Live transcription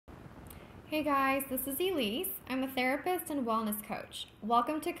Hey guys, this is Ellice. I'm a therapist and wellness coach.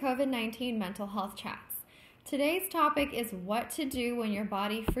 Welcome to COVID-19 Mental Health Chats. Today's topic is what to do when your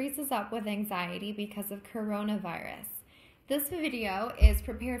body freezes up with anxiety because of coronavirus. This video is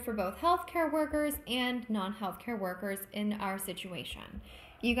prepared for both healthcare workers and non-healthcare workers in our situation.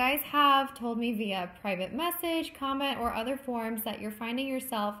 You guys have told me via private message, comment, or other forms that you're finding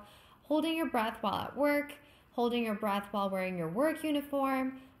yourself holding your breath while at work, holding your breath while wearing your work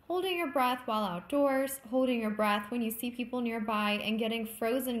uniform, holding your breath while outdoors, holding your breath when you see people nearby, and getting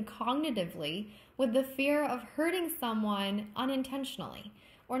frozen cognitively with the fear of hurting someone unintentionally,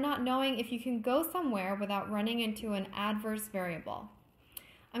 or not knowing if you can go somewhere without running into an adverse variable.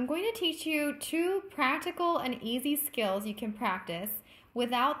 I'm going to teach you 2 practical and easy skills you can practice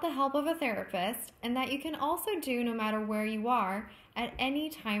without the help of a therapist, and that you can also do no matter where you are at any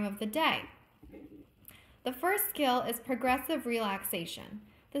time of the day. The first skill is progressive relaxation.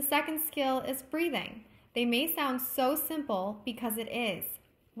 The second skill is breathing. They may sound so simple because it is.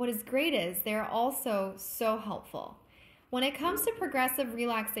 What is great is they are also so helpful. When it comes to progressive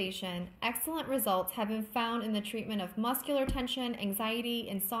relaxation, excellent results have been found in the treatment of muscular tension, anxiety,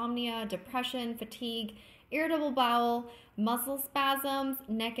 insomnia, depression, fatigue, irritable bowel, muscle spasms,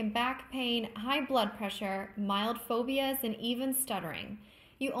 neck and back pain, high blood pressure, mild phobias, and even stuttering.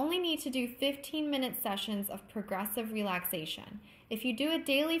 You only need to do 15-minute sessions of progressive relaxation. If you do it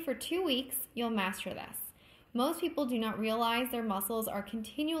daily for 2 weeks, you'll master this. Most people do not realize their muscles are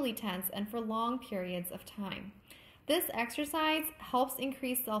continually tense and for long periods of time. This exercise helps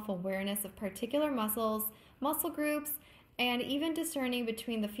increase self-awareness of particular muscles, muscle groups, and even discerning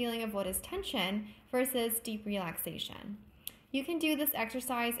between the feeling of what is tension versus deep relaxation. You can do this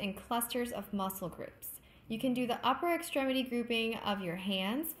exercise in clusters of muscle groups. You can do the upper extremity grouping of your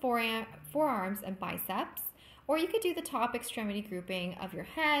hands, forearms, and biceps, or you could do the top extremity grouping of your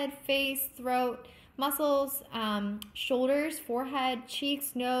head, face, throat, muscles, shoulders, forehead,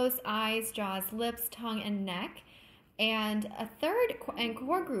 cheeks, nose, eyes, jaws, lips, tongue, and neck. And a third and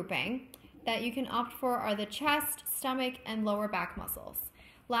core grouping that you can opt for are the chest, stomach, and lower back muscles.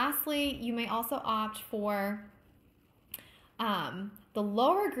 Lastly, you may also opt for the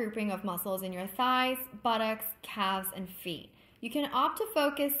lower grouping of muscles in your thighs, buttocks, calves, and feet. You can opt to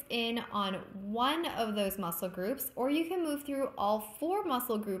focus in on one of those muscle groups, or you can move through all 4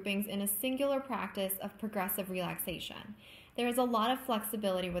 muscle groupings in a singular practice of progressive relaxation. There is a lot of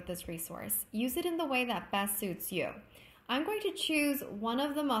flexibility with this resource. Use it in the way that best suits you. I'm going to choose one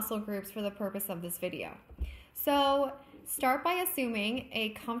of the muscle groups for the purpose of this video. So start by assuming a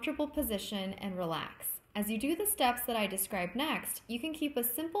comfortable position and relax. As you do the steps that I describe next, you can keep a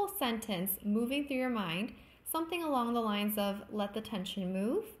simple sentence moving through your mind, something along the lines of let the tension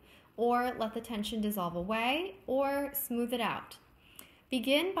move, or let the tension dissolve away, or smooth it out.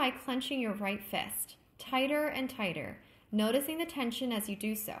 Begin by clenching your right fist, tighter and tighter, noticing the tension as you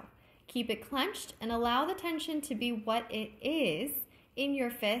do so. Keep it clenched and allow the tension to be what it is in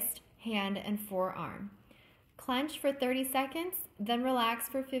your fist, hand, and forearm. Clench for 30 seconds, then relax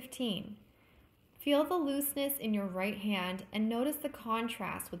for 15. Feel the looseness in your right hand and notice the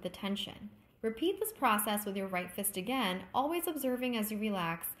contrast with the tension. Repeat this process with your right fist again, always observing as you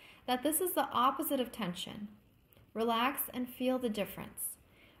relax that this is the opposite of tension. Relax and feel the difference.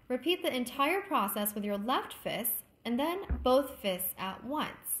 Repeat the entire process with your left fist and then both fists at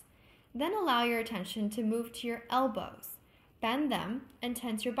once. Then allow your attention to move to your elbows. Bend them and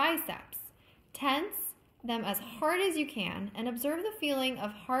tense your biceps. Tense them as hard as you can and observe the feeling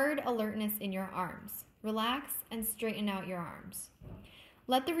of hard alertness in your arms. Relax and straighten out your arms.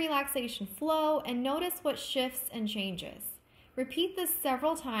 Let the relaxation flow and notice what shifts and changes. Repeat this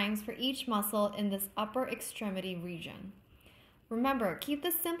several times for each muscle in this upper extremity region. Remember, keep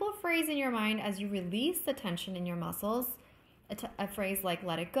this simple phrase in your mind as you release the tension in your muscles, a phrase like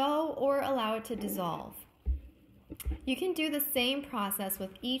let it go or allow it to dissolve. You can do the same process with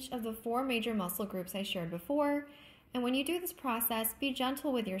each of the 4 major muscle groups I shared before, and when you do this process, be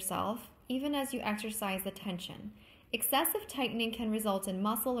gentle with yourself, even as you exercise the tension. Excessive tightening can result in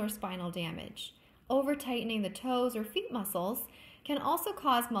muscle or spinal damage. Over-tightening the toes or feet muscles can also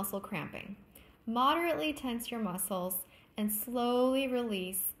cause muscle cramping. Moderately tense your muscles and slowly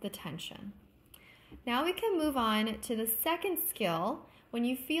release the tension. Now we can move on to the second skill when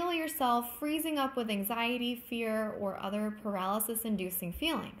you feel yourself freezing up with anxiety, fear, or other paralysis-inducing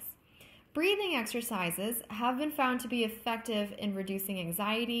feelings. Breathing exercises have been found to be effective in reducing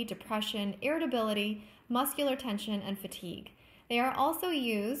anxiety, depression, irritability, muscular tension, and fatigue. They are also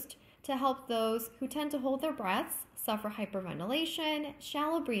used to help those who tend to hold their breaths, suffer hyperventilation,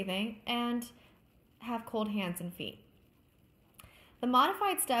 shallow breathing, and have cold hands and feet. The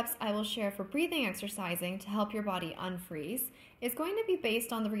modified steps I will share for breathing exercising to help your body unfreeze is going to be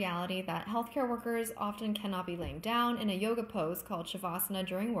based on the reality that healthcare workers often cannot be laying down in a yoga pose called Shavasana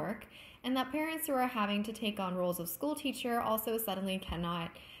during work, and that parents who are having to take on roles of school teacher also suddenly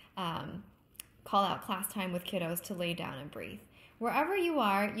cannot call out class time with kiddos to lay down and breathe. Wherever you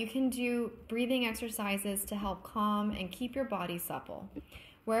are, you can do breathing exercises to help calm and keep your body supple.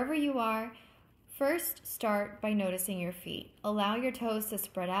 Wherever you are, first start by noticing your feet. Allow your toes to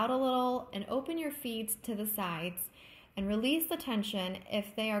spread out a little and open your feet to the sides and release the tension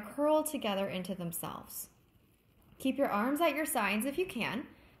if they are curled together into themselves. Keep your arms at your sides if you can,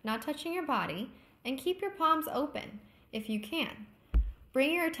 not touching your body, and keep your palms open if you can.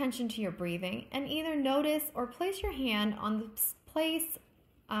 Bring your attention to your breathing and either notice or place your hand on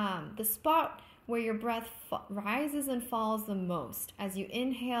the spot where your breath rises and falls the most as you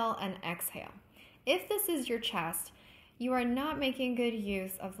inhale and exhale. If this is your chest, you are not making good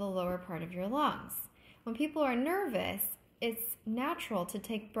use of the lower part of your lungs. When people are nervous, it's natural to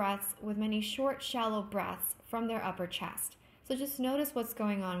take breaths with many short, shallow breaths from their upper chest. So just notice what's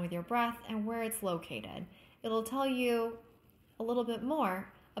going on with your breath and where it's located. It'll tell you a little bit more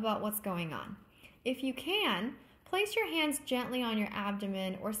about what's going on. If you can, place your hands gently on your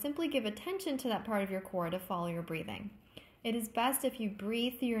abdomen or simply give attention to that part of your core to follow your breathing. It is best if you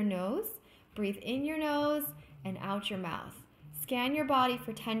breathe through your nose, breathe in your nose and out your mouth. Scan your body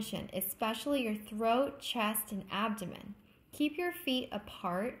for tension, especially your throat, chest, and abdomen. Keep your feet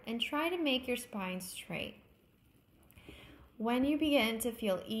apart and try to make your spine straight. When you begin to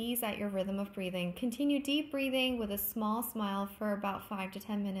feel ease at your rhythm of breathing, continue deep breathing with a small smile for about 5 to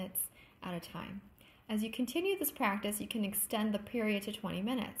 10 minutes at a time. As you continue this practice, you can extend the period to 20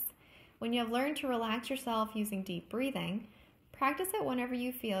 minutes. When you have learned to relax yourself using deep breathing, practice it whenever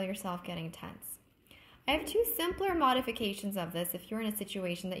you feel yourself getting tense. I have 2 simpler modifications of this if you're in a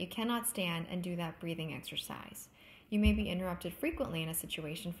situation that you cannot stand and do that breathing exercise. You may be interrupted frequently in a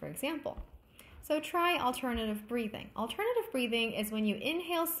situation, for example. So try alternative breathing. Alternative breathing is when you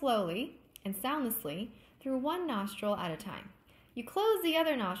inhale slowly and soundlessly through one nostril at a time. You close the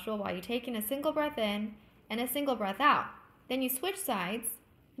other nostril while you take in a single breath in and a single breath out. Then you switch sides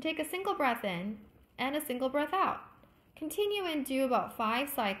and take a single breath in and a single breath out. Continue and do about 5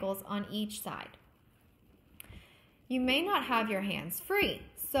 cycles on each side. You may not have your hands free.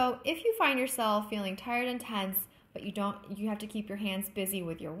 So if you find yourself feeling tired and tense, but you have to keep your hands busy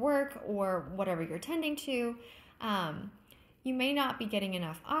with your work or whatever you're tending to, you may not be getting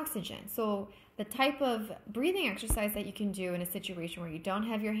enough oxygen. So the type of breathing exercise that you can do in a situation where you don't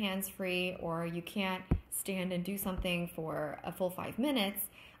have your hands free or you can't stand and do something for a full 5 minutes,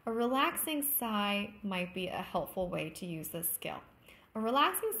 a relaxing sigh might be a helpful way to use this skill. A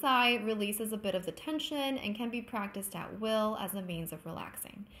relaxing sigh releases a bit of the tension and can be practiced at will as a means of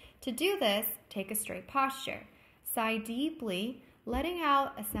relaxing. To do this, take a straight posture. Sigh deeply, letting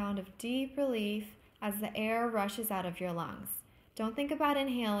out a sound of deep relief as the air rushes out of your lungs. Don't think about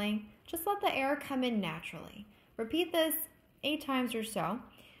inhaling, just let the air come in naturally. Repeat this 8 times or so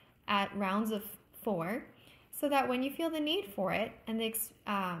at rounds of 4 so that when you feel the need for it, and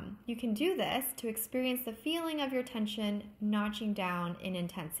you can do this to experience the feeling of your tension notching down in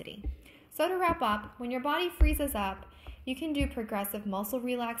intensity. So to wrap up, when your body freezes up, you can do progressive muscle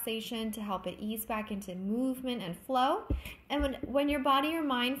relaxation to help it ease back into movement and flow. And when your body or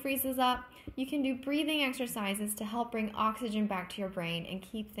mind freezes up, you can do breathing exercises to help bring oxygen back to your brain and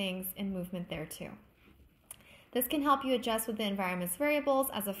keep things in movement there too. This can help you adjust with the environment's variables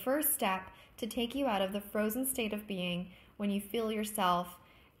as a first step to take you out of the frozen state of being when you feel yourself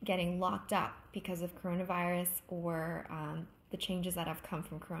getting locked up because of coronavirus or the changes that have come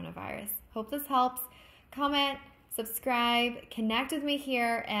from coronavirus. Hope this helps. Comment, subscribe, connect with me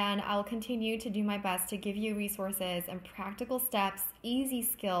here, and I'll continue to do my best to give you resources and practical steps, easy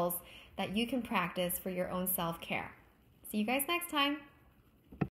skills that you can practice for your own self-care. See you guys next time.